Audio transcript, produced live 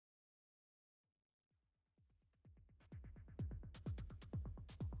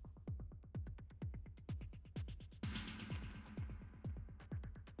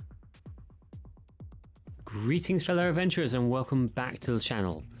Greetings fellow adventurers and welcome back to the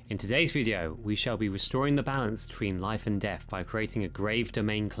channel. In today's video we shall be restoring the balance between life and death by creating a grave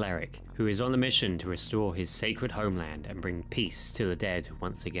domain cleric who is on a mission to restore his sacred homeland and bring peace to the dead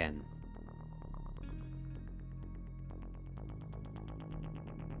once again.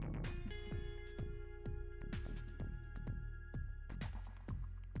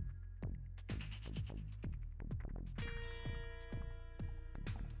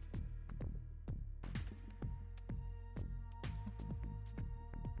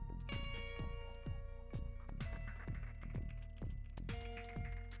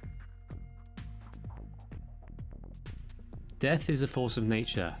 Death is a force of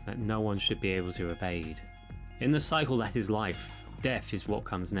nature that no one should be able to evade. In the cycle that is life, death is what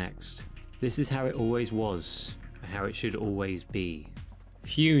comes next. This is how it always was, and how it should always be.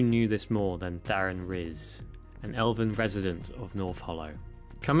 Few knew this more than Theron Riz, an elven resident of North Hollow.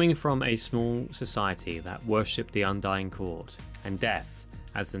 Coming from a small society that worshipped the Undying Court, and death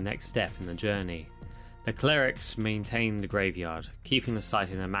as the next step in the journey, the clerics maintained the graveyard, keeping the site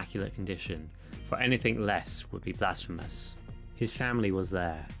in immaculate condition, for anything less would be blasphemous. His family was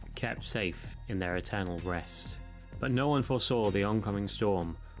there, kept safe in their eternal rest. But no one foresaw the oncoming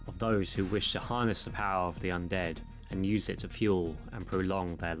storm of those who wished to harness the power of the undead and use it to fuel and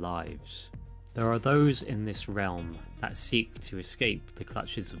prolong their lives. There are those in this realm that seek to escape the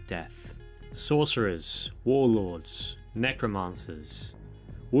clutches of death. Sorcerers, warlords, necromancers,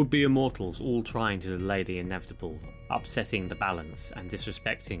 would-be immortals all trying to delay the inevitable, upsetting the balance and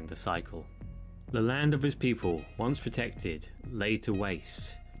disrespecting the cycle. The land of his people, once protected, laid to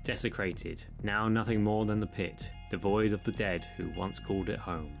waste, desecrated, now nothing more than the pit, devoid of the dead who once called it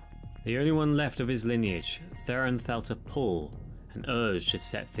home. The only one left of his lineage, Theron felt a pull, an urge to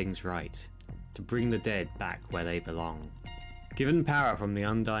set things right, to bring the dead back where they belong. Given power from the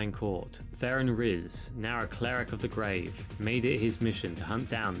Undying Court, Theron Riz, now a cleric of the grave, made it his mission to hunt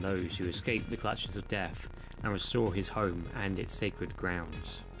down those who escaped the clutches of death and restore his home and its sacred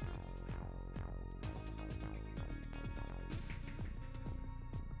grounds.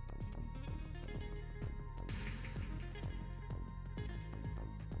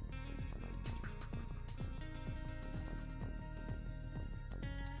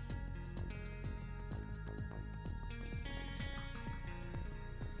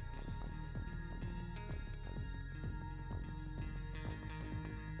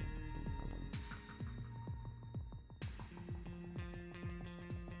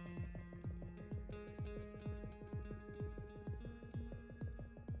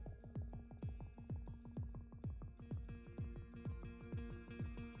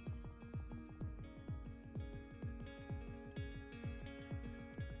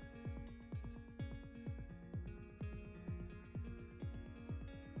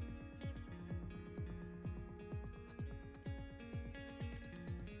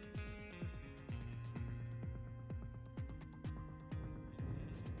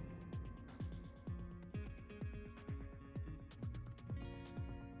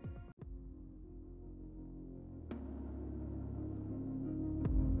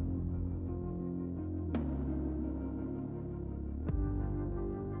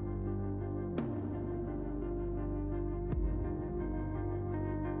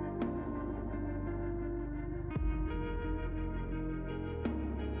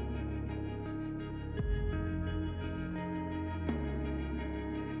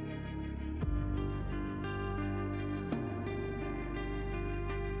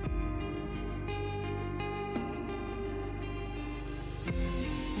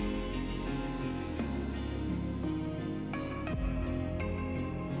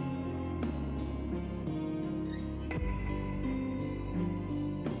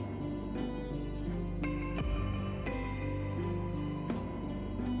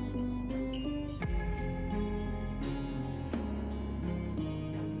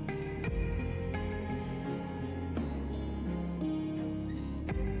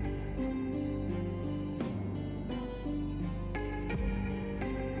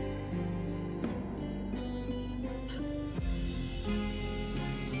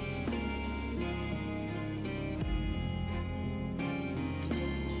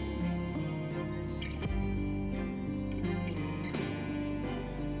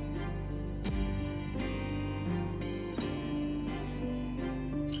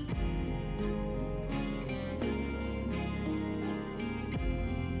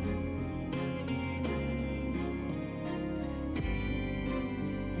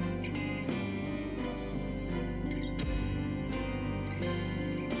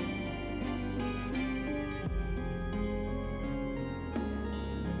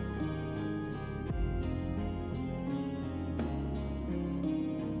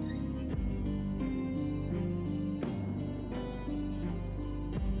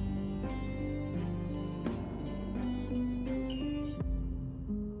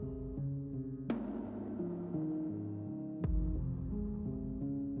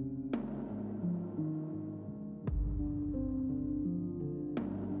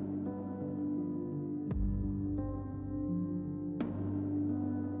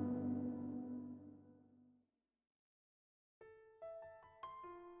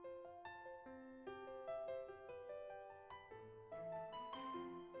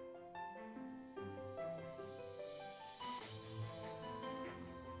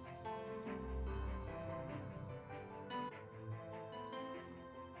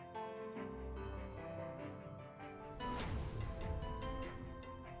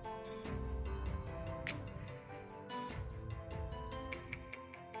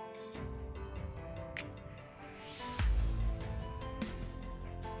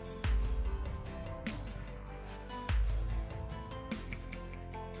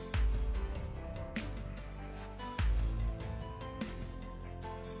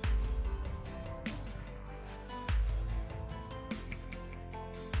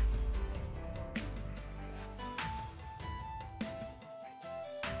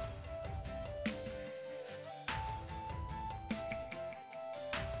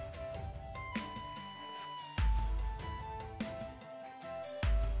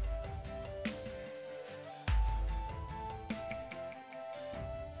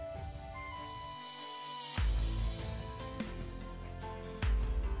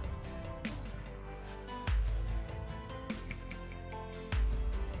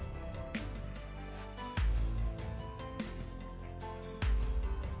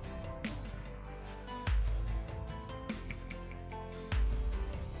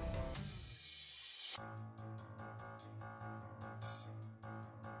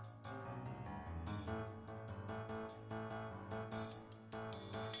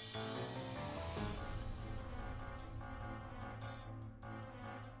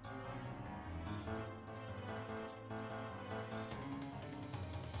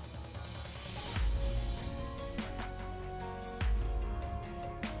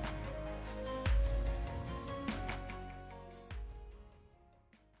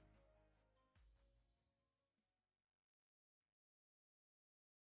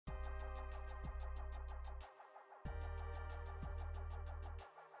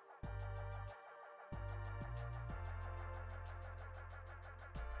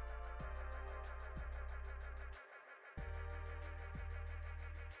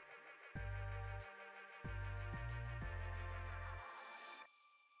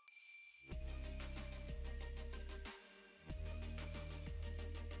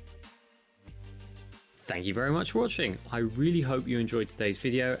 Thank you very much for watching. I really hope you enjoyed today's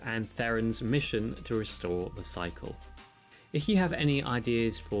video and Theron's mission to restore the cycle. If you have any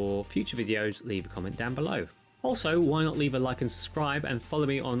ideas for future videos, leave a comment down below. Also, why not leave a like and subscribe and follow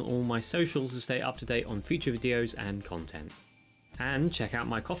me on all my socials to stay up to date on future videos and content. And check out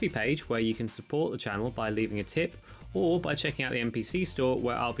my Ko-fi page where you can support the channel by leaving a tip or by checking out the NPC store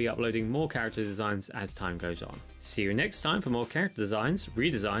where I'll be uploading more character designs as time goes on. See you next time for more character designs,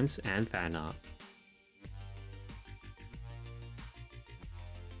 redesigns and fan art.